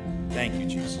 Thank you,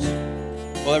 Jesus.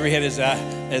 Well, every head is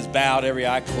bowed, every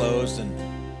eye closed, and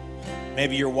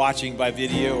maybe you're watching by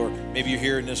video, or maybe you're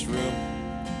here in this room,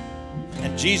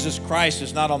 and Jesus Christ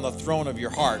is not on the throne of your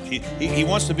heart. He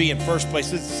wants to be in first place.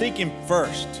 Seek Him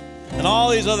first, and all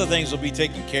these other things will be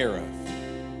taken care of.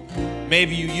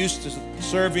 Maybe you used to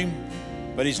serve Him,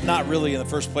 but He's not really in the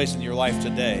first place in your life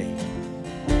today.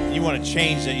 You want to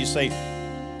change that. You say,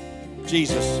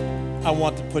 Jesus, I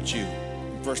want to put you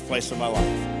in first place in my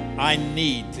life. I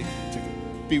need to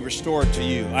be restored to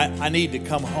you. I need to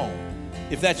come home.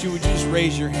 If that's you, would you just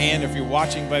raise your hand? If you're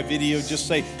watching by video, just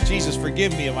say, Jesus,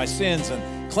 forgive me of my sins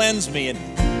and cleanse me and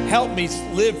help me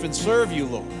live and serve you,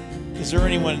 Lord. Is there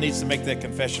anyone that needs to make that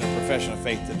confession or profession of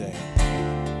faith today?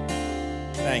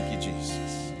 Thank you,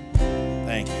 Jesus.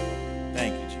 Thank you.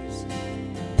 Thank you, Jesus.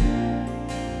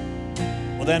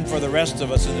 Well, then for the rest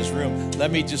of us in this room,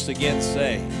 let me just again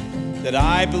say that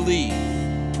I believe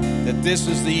that this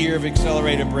is the year of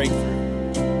accelerated breakthrough.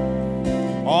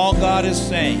 All God is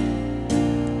saying,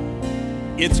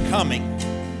 it's coming.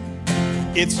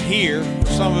 It's here for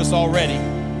some of us already.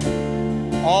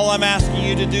 All I'm asking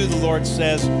you to do, the Lord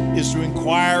says, is to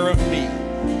inquire of me.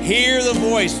 Hear the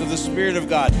voice of the Spirit of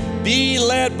God. Be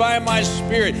led by my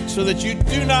Spirit so that you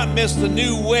do not miss the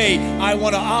new way I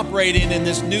want to operate in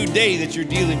this new day that you're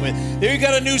dealing with. There, you've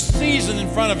got a new season in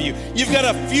front of you. You've got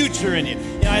a future in you.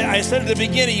 I said at the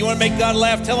beginning, you want to make God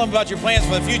laugh, tell Him about your plans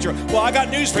for the future. Well, I got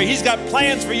news for you. He's got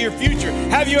plans for your future.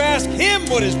 Have you asked Him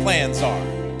what His plans are?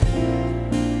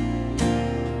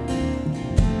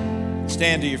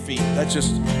 Stand to your feet. Let's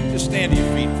just stand to your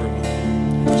feet for a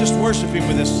minute. Just worship Him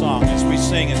with this song as we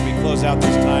sing, as we close out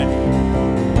this time.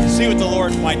 See what the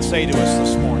Lord might say to us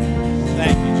this morning.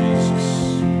 Thank you,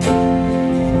 Jesus.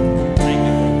 Thank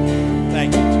you, Lord.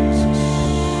 Thank you, Jesus.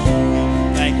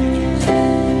 Thank you, Jesus.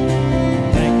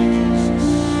 Thank you, Jesus.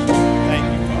 Thank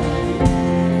you, Father.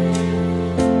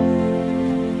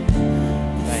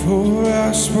 Thank you. Before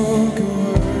I spoke a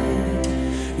word,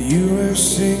 you were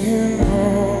singing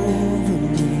over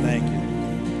me. Thank you.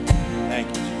 Thank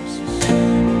you, Jesus.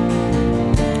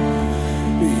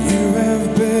 You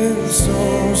have been so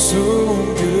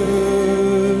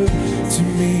good to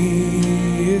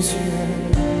me, yes, you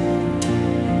have.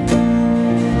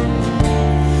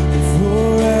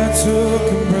 Before I took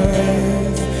a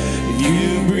breath,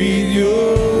 you breathed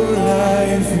your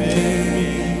life in me.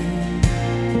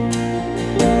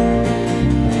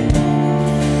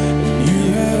 You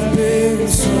have been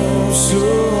so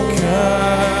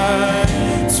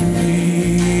kind to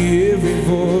me. Every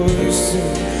voice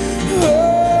said,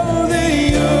 oh,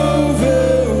 the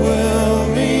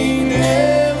overwhelming,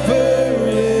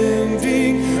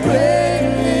 never-ending,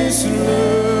 reckless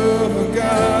love of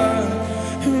God.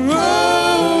 And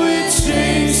oh, it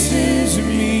chases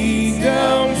me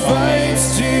down,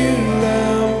 fights till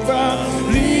I'm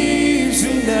found, leaves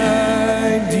the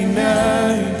 99,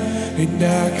 and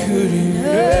I couldn't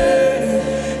earn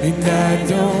it, and I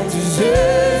don't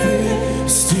deserve it.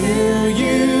 Still,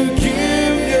 you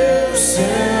give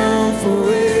yourself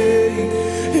away,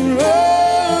 and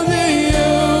all the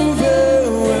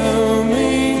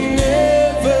overwhelming,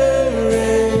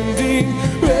 never-ending,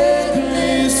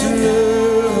 reckless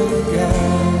love of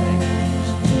God.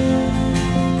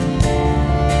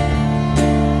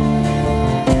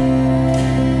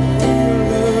 Your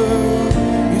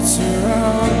love, it's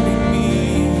surrounding me.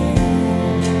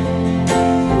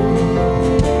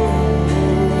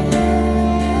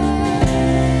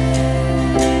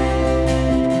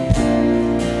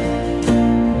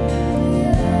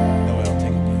 Noel,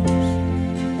 take it down.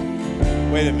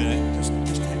 Wait a minute.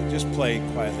 Just play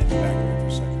quietly in the background for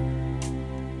a second.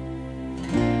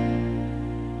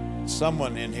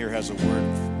 Someone in here has a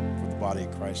word for the body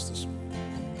of Christ this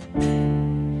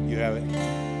morning. You have it?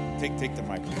 Take the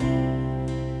microphone.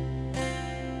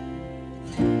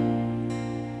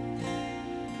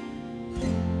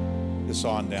 It's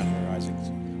on down here, Isaac.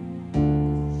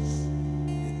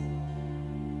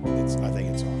 I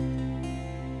think it's on.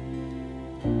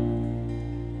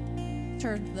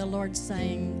 Heard the Lord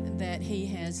saying that He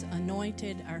has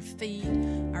anointed our feet,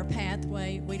 our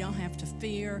pathway. We don't have to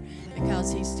fear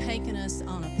because He's taken us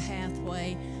on a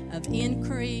pathway of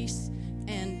increase.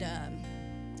 And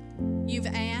you've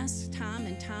asked time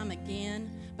and time again,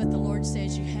 but the Lord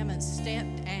says you haven't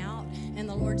stepped out. And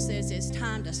the Lord says it's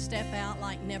time to step out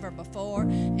like never before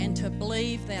and to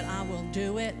believe that I will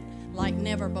do it like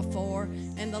never before.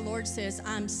 And the Lord says,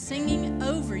 I'm singing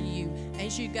over you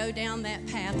as you go down that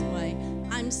pathway.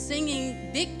 I'm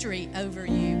singing victory over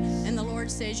you. And the Lord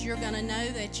says you're going to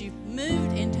know that you've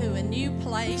moved into a new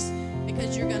place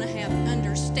because you're going to have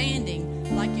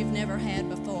understanding like you've never had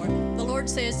before. The Lord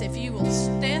says if you will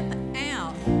step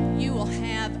out, you will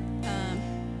have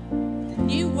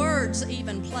new words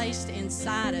even placed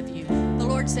inside of you. The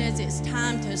Lord says it's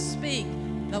time to speak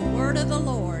the word of the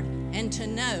Lord and to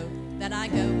know that I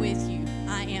go with you.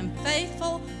 I am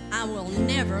faithful. I will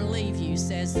never leave you,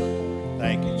 says the Lord.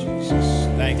 Thank you, Jesus.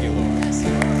 Thank you, Lord. Yes,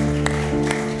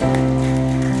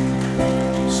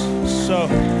 Lord.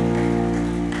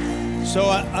 So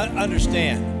I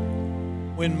understand.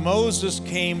 When Moses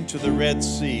came to the Red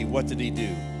Sea, what did he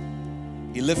do?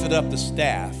 He lifted up the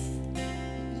staff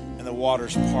and the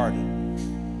waters parted.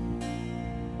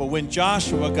 But when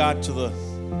Joshua got to the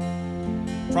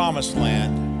promised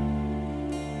land,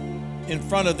 in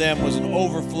front of them was an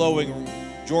overflowing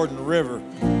Jordan River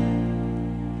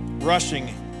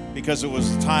rushing because it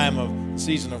was the time of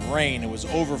season of rain. It was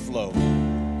overflow.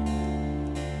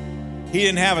 He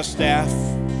didn't have a staff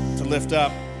to lift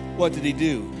up. What did he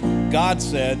do? God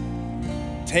said,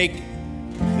 take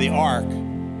the ark,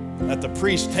 let the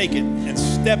priest take it and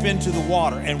step into the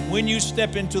water. And when you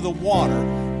step into the water,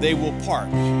 they will part.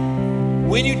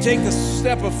 When you take the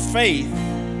step of faith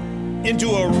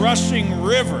into a rushing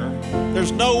river,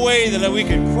 there's no way that we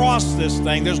can cross this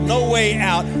thing. There's no way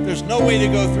out. There's no way to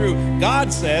go through.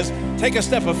 God says, take a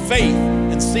step of faith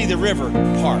and see the river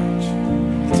part.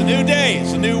 It's a new day.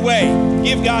 It's a new way.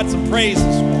 Give God some praise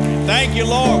this morning. Thank you,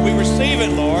 Lord. We receive it,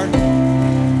 Lord.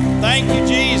 Thank you,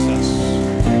 Jesus.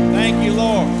 Thank you,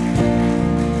 Lord.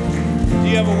 Do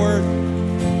you have a word?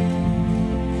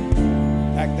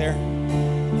 Back there?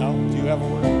 No? Do you have a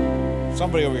word?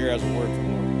 Somebody over here has a word for the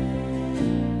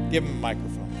Lord. Give him a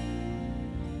microphone.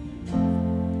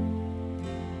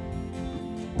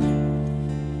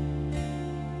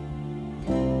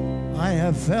 I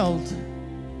have felt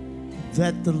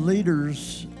that the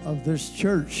leaders of this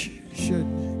church should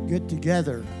get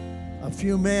together, a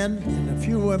few men and a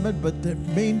few women, but that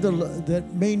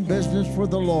mean business for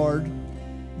the Lord,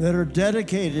 that are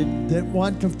dedicated, that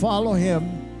want to follow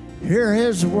Him, hear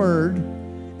His word,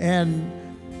 and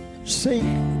seek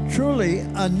truly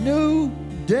a new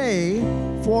day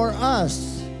for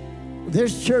us.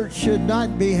 This church should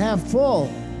not be half full.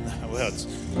 Well,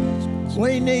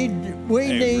 We need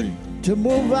to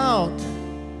move out.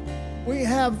 We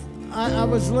have, I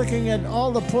was looking at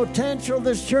all the potential.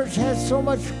 This church has so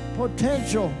much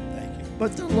potential. thank you.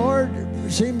 But the Lord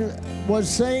was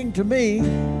saying to me,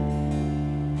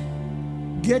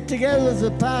 get together with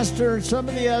the pastor and some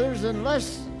of the others and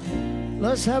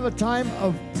let's have a time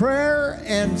of prayer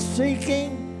and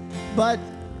seeking, but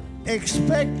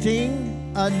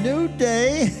expecting a new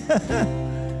day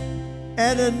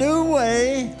and a new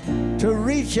way to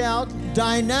reach out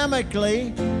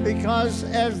dynamically, because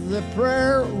as the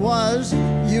prayer was,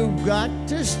 you've got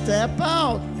to step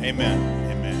out. Amen.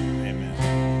 Amen.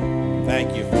 Amen.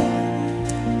 Thank you,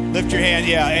 Father. Lift your hand.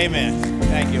 Yeah, amen.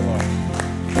 Thank you, Lord.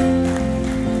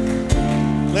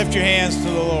 Lift your hands to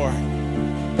the Lord.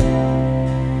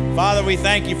 Father, we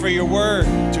thank you for your word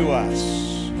to us.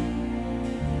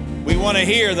 We want to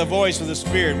hear the voice of the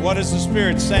Spirit. What is the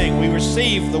Spirit saying? We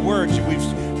receive the words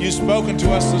you've spoken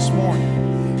to us this morning.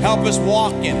 Help us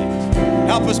walk in it.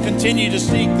 Help us continue to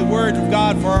seek the word of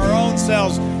God for our own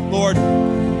selves, Lord,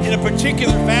 in a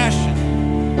particular fashion.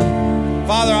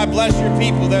 Father, I bless your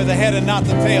people. They're the head and not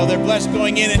the tail. They're blessed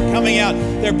going in and coming out.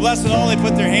 They're blessed in all they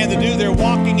put their hand to do. They're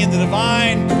walking in the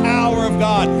divine power of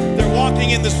God. They're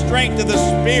walking in the strength of the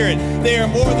Spirit. They are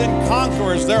more than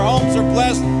conquerors. Their homes are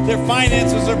blessed. Their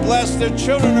finances are blessed. Their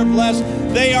children are blessed.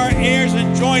 They are heirs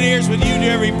and joint heirs with you to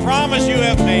every promise you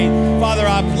have made. Father,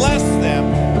 I bless them.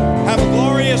 Have a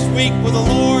glorious week with the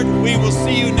Lord. We will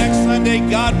see you next Sunday.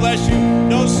 God bless you.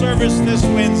 No service this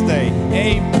Wednesday.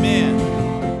 Amen.